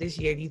expect this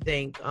year, do you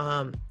think,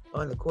 on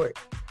the court?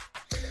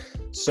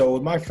 So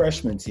with my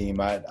freshman team,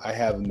 I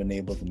haven't been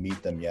able to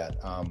meet them yet.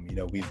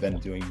 We've been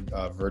doing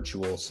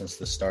virtual since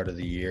the start of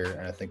the year,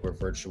 and I think we're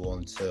virtual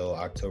until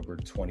October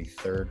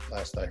 23rd,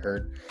 last I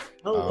heard.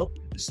 A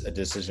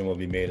decision will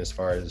be made as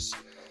far as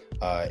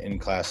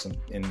in-class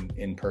and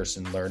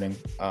in-person learning.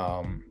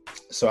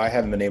 So I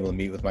haven't been able to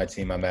meet with my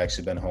team. I've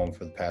actually been home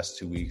for the past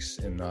 2 weeks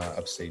in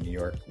upstate New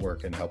York,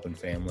 working, helping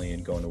family,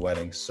 and going to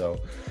weddings. So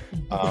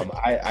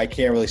I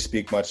can't really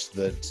speak much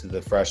to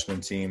the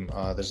freshman team.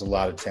 There's a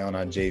lot of talent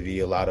on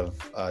JV, a lot of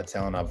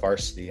talent on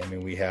varsity. I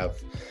mean, we have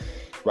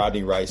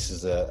Rodney Rice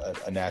is a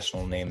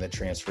national name that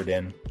transferred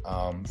in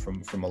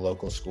from a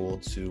local school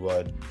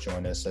to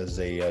join us as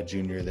a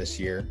junior this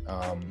year.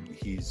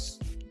 He's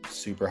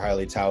super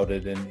highly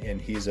touted,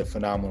 and he's a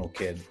phenomenal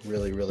kid.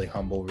 Really, really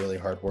humble, really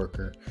hard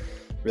worker.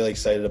 Really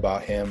excited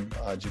about him.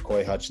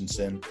 Jacoy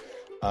Hutchinson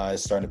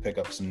is starting to pick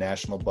up some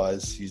national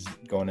buzz. He's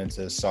going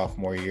into his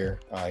sophomore year.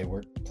 He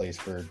plays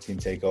for Team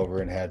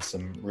Takeover and had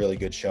some really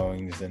good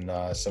showings in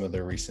some of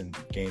their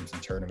recent games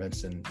and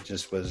tournaments, and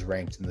just was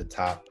ranked in the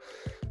top.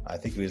 I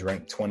think he was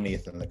ranked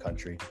 20th in the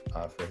country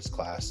for his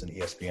class in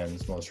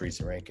ESPN's most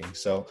recent ranking.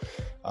 So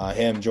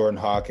him, Jordan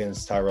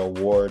Hawkins, Tyrell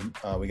Ward.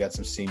 We got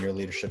some senior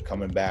leadership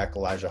coming back.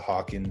 Elijah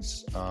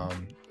Hawkins,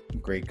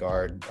 great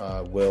guard.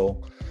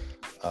 Will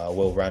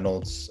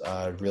Reynolds,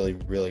 really,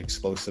 really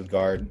explosive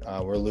guard.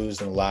 We're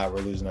losing a lot.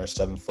 We're losing our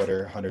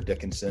 7-footer, Hunter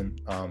Dickinson,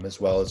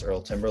 as well as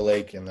Earl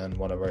Timberlake, and then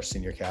one of our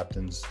senior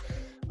captains,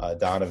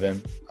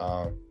 Donovan,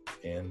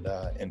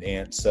 and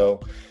Ant. So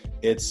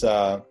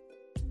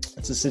it's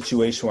it's a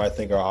situation where I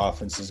think our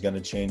offense is going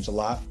to change a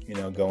lot,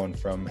 going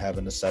from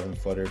having a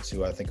 7-footer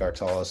to, I think our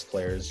tallest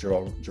player is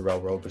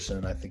Jarrell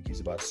Roberson. I think he's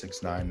about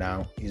 6'9"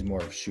 now. He's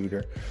more of a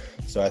shooter.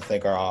 So I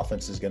think our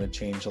offense is going to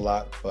change a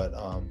lot, but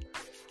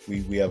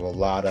we have a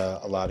lot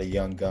of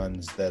young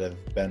guns that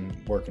have been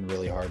working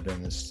really hard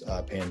during this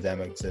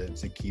pandemic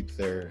to keep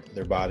their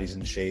bodies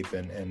in shape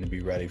and to be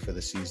ready for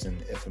the season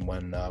if and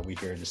when we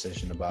hear a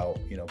decision about,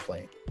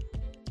 playing.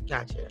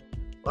 Gotcha.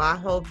 Well,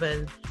 I'm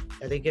hoping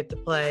that they get to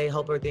play.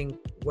 Hope everything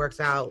works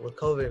out with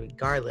COVID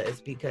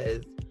regardless,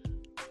 because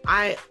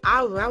when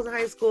I was in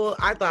high school,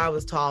 I thought I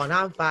was tall, and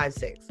I'm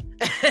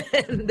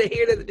 5'6". And they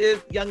hear that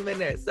there's young men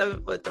that are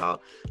 7 foot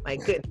tall. My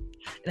goodness,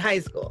 in high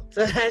school.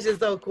 So that's just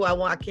so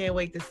cool. I can't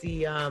wait to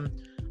see.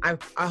 I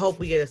hope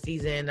we get a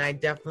season. I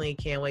definitely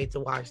can't wait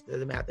to watch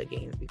the Matha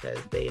games because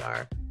they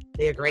are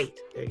great.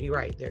 You're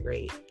right, they're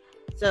great.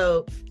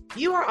 So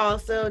you are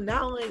also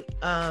not only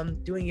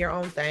doing your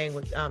own thing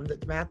with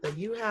the Matha,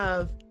 you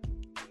have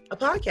a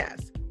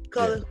podcast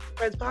called the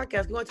Friends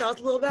Podcast. You want to tell us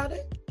a little about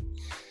it?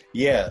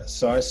 Yeah,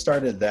 so I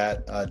started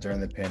that during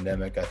the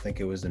pandemic. I think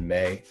it was in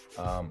May.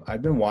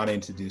 I've been wanting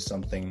to do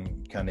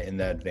something kind of in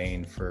that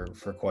vein for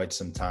quite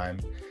some time.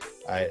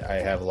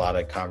 I have a lot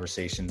of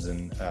conversations,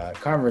 and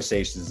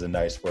conversations is a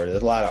nice word.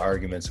 There's a lot of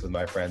arguments with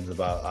my friends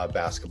about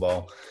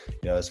basketball,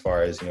 as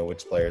far as,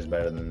 which player is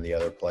better than the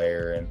other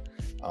player. And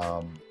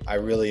I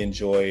really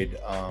enjoyed,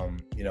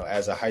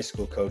 as a high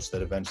school coach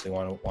that eventually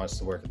wants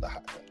to work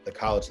at the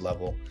college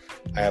level,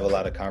 I have a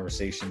lot of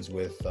conversations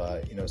with,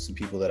 some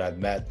people that I've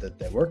met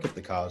that work at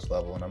the college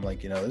level. And I'm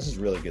like, this is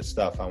really good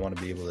stuff. I want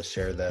to be able to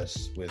share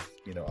this with,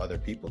 other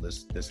people.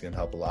 This can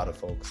help a lot of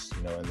folks,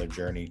 in their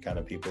journey, kind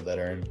of people that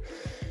are in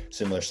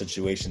similar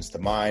situations to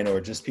mine,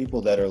 or just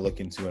people that are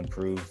looking to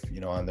improve,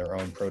 on their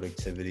own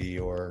productivity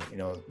or,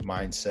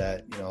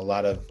 mindset. A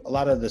lot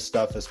of the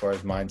stuff as far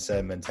as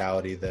mindset,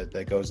 mentality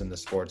that goes into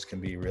sports can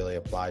be really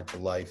applied to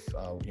life,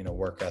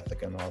 work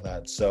ethic and all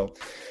that. So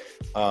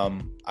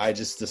I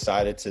just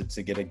decided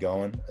to get it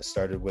going. I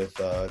started with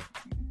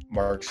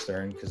Mark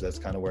Stern because that's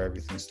kind of where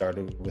everything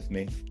started with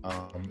me.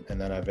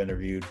 And then I've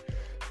interviewed,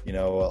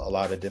 a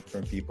lot of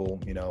different people,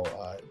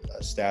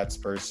 a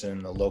stats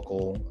person, a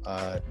local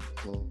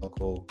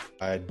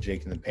guy,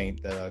 Jake in the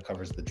Paint, that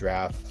covers the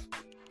draft.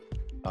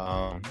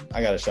 I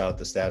got to shout out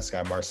the stats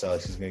guy, Marcel.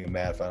 He's going to get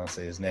mad if I don't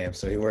say his name.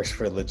 So he works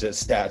for Legit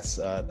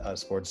Stats,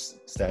 sports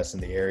stats in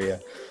the area.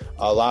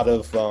 A lot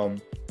of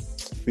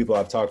people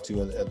I've talked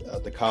to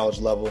at the college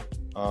level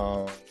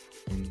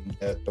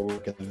that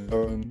work at the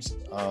rooms.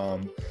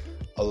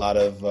 A lot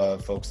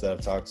of folks that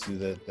I've talked to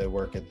that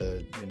work at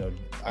the,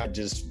 I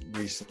just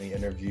recently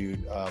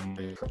interviewed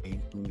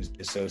who's the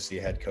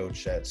associate head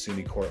coach at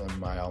SUNY Cortland,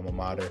 my alma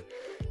mater.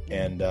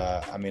 And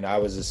I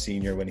was a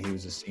senior when he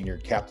was a senior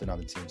captain on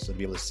the team. So to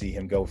be able to see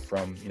him go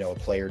from, a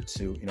player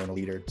to, a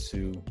leader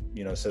to,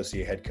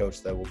 associate head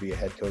coach that will be a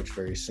head coach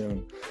very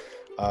soon,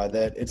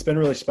 that it's been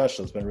really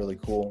special. It's been really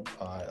cool.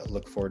 I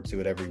look forward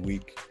to it every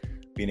week,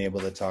 being able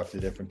to talk to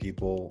different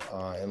people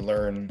and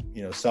learn,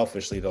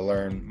 selfishly to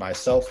learn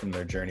myself from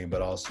their journey,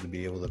 but also to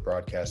be able to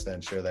broadcast that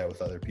and share that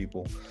with other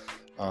people.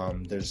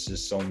 There's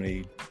just so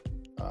many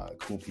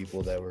cool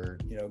people that were,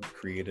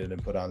 created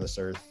and put on this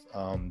earth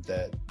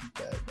that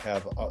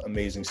have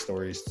amazing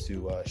stories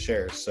to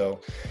share.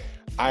 So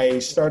I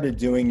started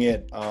doing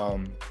it,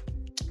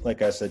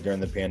 like I said,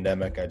 during the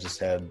pandemic. I just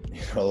had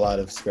a lot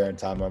of spare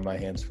time on my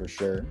hands for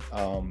sure.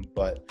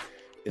 But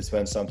it's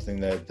been something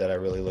that I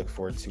really look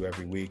forward to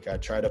every week. I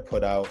try to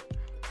put out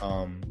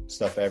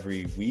stuff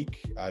every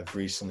week. I've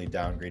recently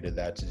downgraded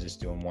that to just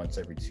doing once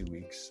every 2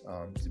 weeks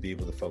to be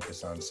able to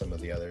focus on some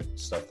of the other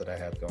stuff that I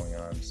have going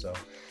on. So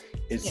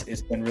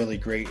it's been really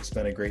great. It's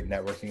been a great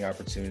networking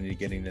opportunity,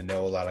 getting to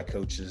know a lot of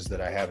coaches that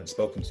I haven't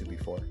spoken to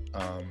before.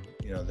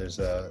 There's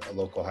a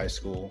local high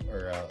school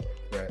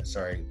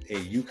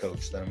AAU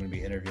coach that I'm going to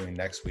be interviewing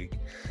next week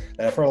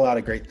that I've heard a lot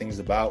of great things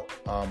about.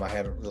 I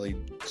haven't really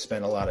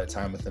spent a lot of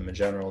time with them in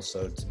general.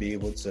 So to be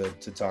able to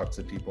talk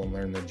to people and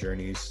learn their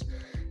journeys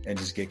and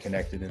just get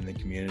connected in the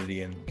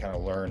community and kind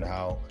of learn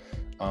how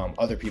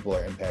other people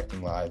are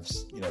impacting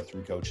lives,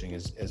 through coaching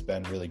has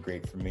been really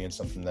great for me, and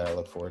something that I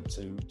look forward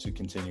to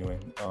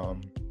continuing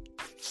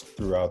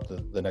throughout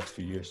the next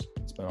few years.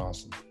 It's been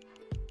awesome.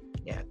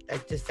 Yeah,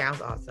 that just sounds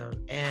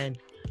awesome. And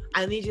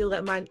I need you to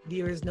let my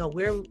viewers know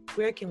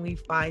where can we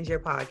find your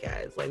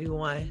podcast? Like, we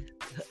want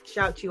to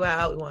shout you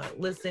out. We want to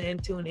listen,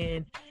 tune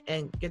in,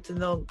 and get to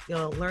know,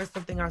 learn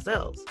something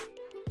ourselves.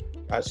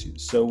 Got you.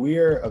 So we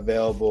are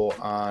available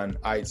on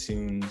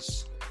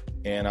iTunes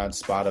and on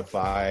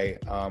Spotify.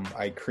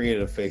 I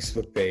created a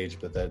Facebook page,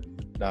 but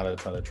not a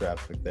ton of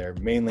traffic there.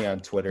 Mainly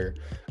on Twitter.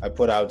 I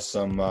put out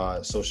some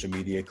social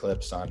media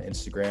clips on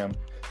Instagram.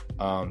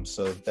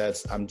 So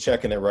I'm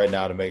checking it right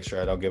now to make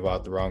sure I don't give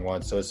out the wrong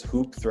one. So it's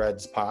Hoop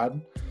Threads Pod,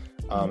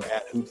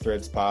 at Hoop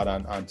Threads Pod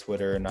on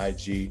Twitter and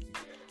IG.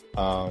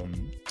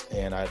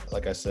 And I,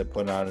 like I said,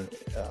 putting on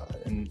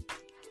an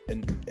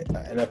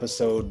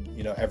episode,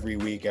 every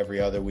week,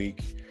 every other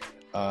week.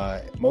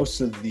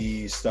 Most of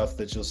the stuff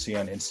that you'll see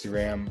on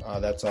Instagram,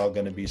 that's all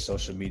going to be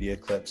social media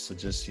clips. So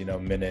just,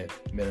 minute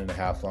and a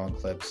half long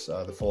clips.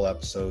 The full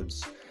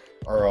episodes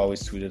are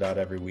always tweeted out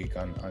every week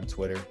on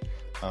Twitter.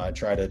 I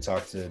try to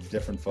talk to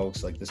different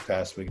folks. Like this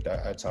past week,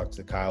 I talked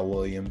to Kyle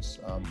Williams,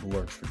 who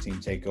works for Team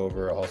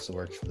Takeover, also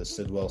works for the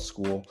Sidwell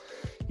School.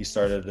 He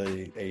started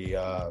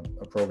a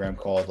program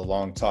called The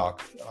Long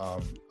Talk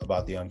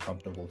about the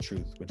uncomfortable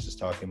truth, which is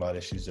talking about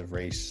issues of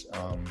race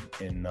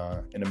in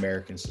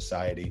American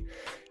society,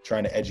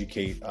 trying to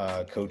educate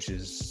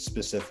coaches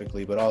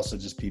specifically, but also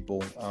just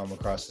people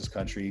across this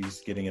country. He's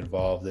getting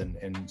involved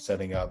in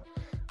setting up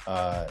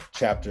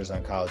chapters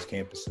on college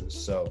campuses.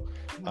 So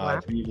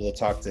to be able to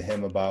talk to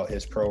him about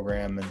his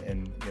program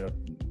and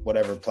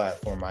whatever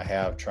platform I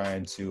have,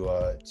 trying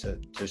to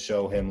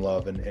show him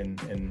love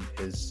and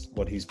his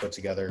what he's put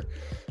together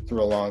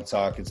through A Long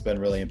Talk, it's been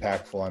really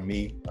impactful on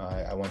me.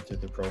 I went through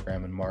the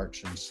program in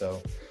March, and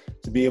so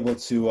to be able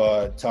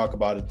to talk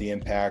about it, the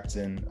impact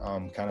and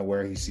kind of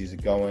where he sees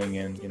it going,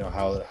 and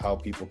how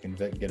people can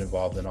get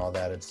involved in all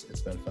that, it's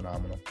been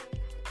phenomenal.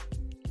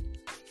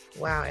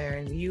 Wow,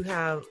 Aaron, you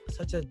have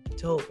such a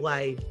dope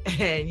life,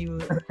 and you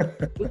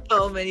do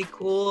so many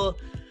cool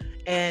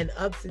and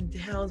ups and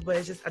downs, but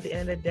it's just at the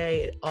end of the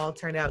day, it all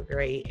turned out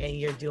great, and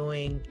you're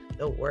doing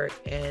the work.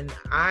 And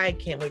I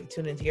can't wait to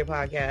tune into your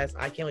podcast.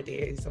 I can't wait to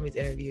hear some of these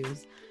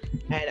interviews,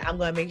 and I'm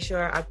going to make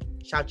sure I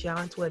shout you out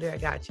on Twitter. I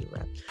got you,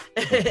 bro.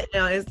 And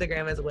on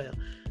Instagram as well.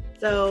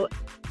 So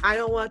I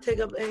don't want to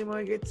take up any more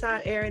of your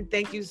time, Aaron.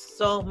 Thank you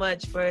so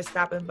much for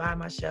stopping by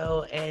my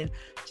show and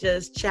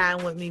just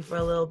chatting with me for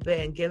a little bit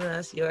and giving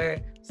us your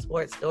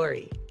sports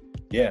story.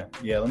 Yeah.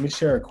 Let me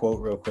share a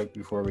quote real quick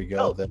before we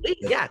go.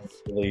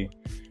 That's really,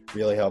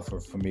 really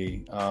helpful for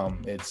me.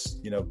 It's,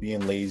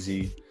 being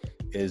lazy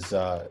is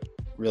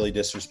really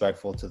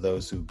disrespectful to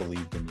those who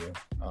believed in you.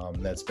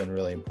 That's been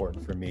really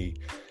important for me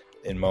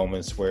in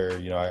moments where,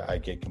 I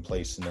get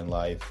complacent in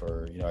life,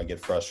 or, I get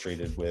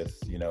frustrated with,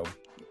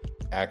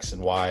 X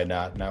and Y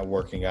not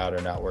working out,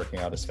 or not working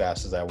out as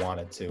fast as I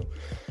wanted to.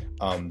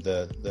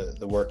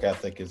 The work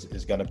ethic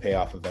is going to pay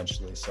off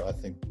eventually. So I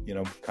think,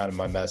 kind of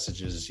my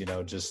message is,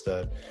 just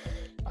that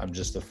I'm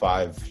just a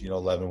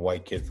 5'11"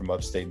 white kid from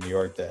upstate New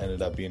York that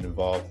ended up being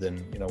involved in,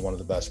 one of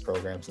the best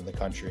programs in the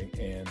country.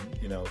 And,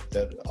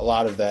 that a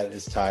lot of that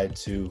is tied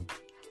to,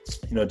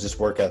 just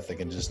work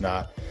ethic and just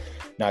not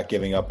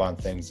giving up on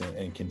things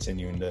and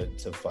continuing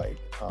to fight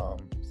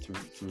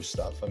through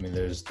stuff. I mean,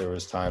 there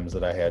was times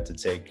that I had to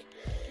take,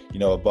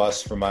 a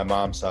bus from my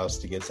mom's house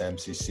to get to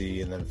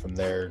MCC, and then from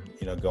there,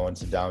 going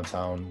to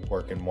downtown,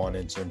 working one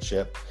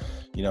internship,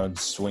 and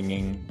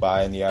swinging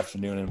by in the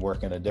afternoon and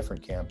working a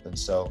different camp. And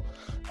so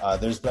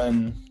there's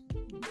been,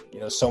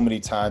 so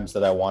many times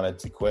that I wanted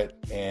to quit,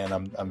 and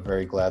I'm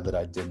very glad that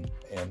I didn't.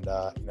 And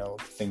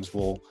things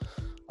will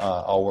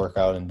all work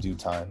out in due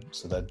time.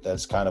 So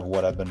that's kind of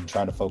what I've been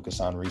trying to focus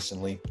on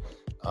recently,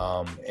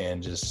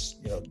 and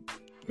just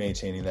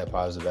maintaining that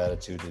positive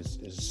attitude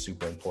is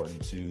super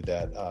important to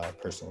that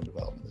personal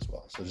development as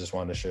well. So just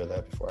wanted to share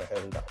that before I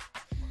headed out.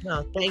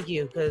 No, thank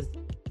you, because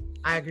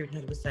I agree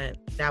 100%.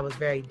 That was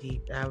very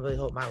deep, and I really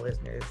hope my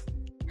listeners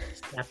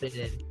snap it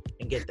in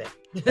and get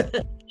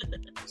that.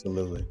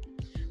 Absolutely.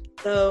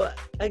 So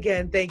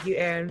again, thank you,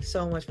 Aaron,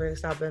 so much for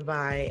stopping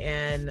by,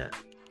 and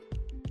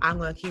I'm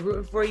going to keep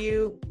rooting for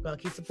you. I'm going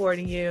to keep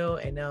supporting you,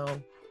 and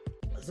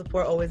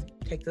support always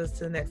takes us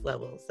to the next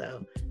level.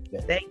 So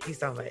Thank you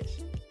so much.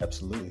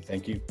 Absolutely.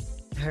 Thank you.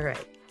 All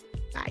right.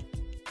 Bye.